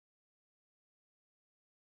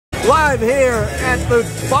live here at the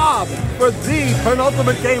Bob for the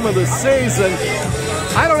penultimate game of the season.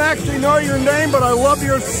 I don't actually know your name, but I love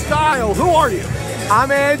your style. Who are you?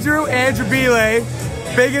 I'm Andrew Belay.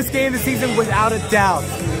 Biggest game of the season without a doubt.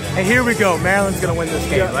 And here we go. Maryland's going to win this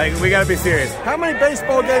game. Yeah. Like, we got to be serious. How many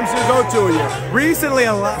baseball games do you go to a year? Recently,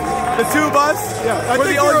 a lot. The two of us. Yeah, I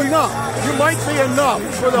think you're enough. You might be enough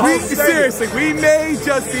for the whole stadium. Seriously, we may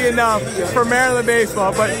just be enough for Maryland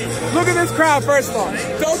baseball. But look at this crowd, first of all.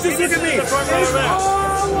 Don't just look at me. It's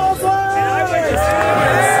all of us!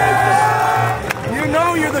 You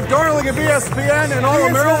know you're the darling of ESPN and all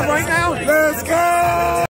of Maryland right now? Let's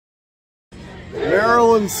go!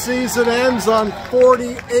 Maryland's season ends on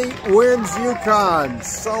 48 wins. UConn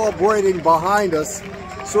celebrating behind us.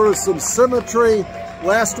 Sort of some symmetry.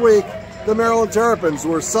 Last week, the Maryland Terrapins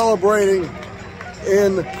were celebrating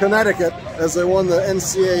in Connecticut as they won the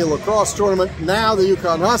NCAA lacrosse tournament. Now the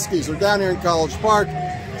UConn Huskies are down here in College Park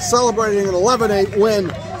celebrating an 11-8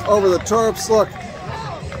 win over the Terps. Look,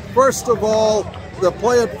 first of all, the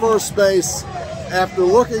play at first base, after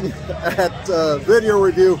looking at video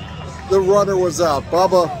review, the runner was out.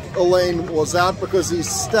 Bubba Elaine was out because he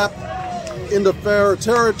stepped into fair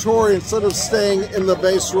territory instead of staying in the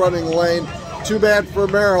base running lane. Too bad for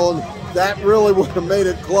Maryland. That really would have made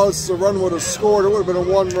it close. The run would have scored. It would have been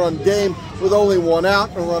a one-run game with only one out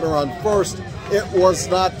and a runner on first. It was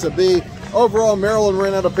not to be. Overall, Maryland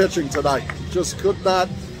ran out of pitching tonight. Just couldn't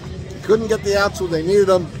get the outs when they needed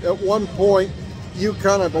them. At one point,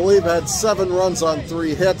 UConn, I believe, had 7 runs on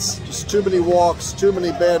 3 hits. Just too many walks, too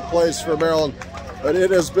many bad plays for Maryland. But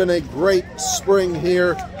it has been a great spring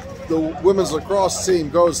here. The women's lacrosse team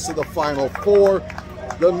goes to the Final Four.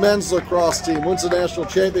 The men's lacrosse team wins the national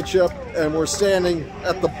championship, and we're standing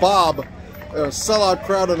at the Bob, a sellout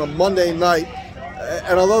crowd on a Monday night.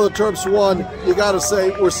 And although the Terps won, you got to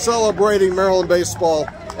say we're celebrating Maryland baseball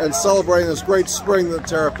and celebrating this great spring that the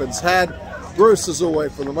Terrapins had. Bruce is away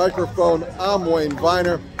from the microphone. I'm Wayne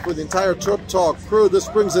Viner. For the entire TerpTalk crew, this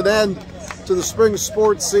brings an end to the spring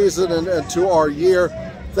sports season and to our year.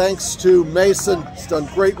 Thanks to Mason. He's done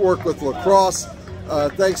great work with lacrosse.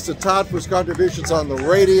 Thanks to Todd for his contributions on the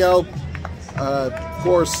radio. Of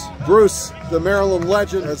course, Bruce, the Maryland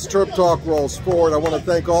legend, as TerpTalk rolls forward. I want to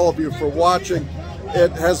thank all of you for watching.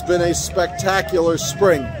 It has been a spectacular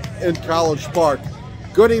spring in College Park.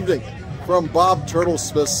 Good evening from Bob Turtle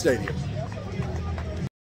Smith Stadium.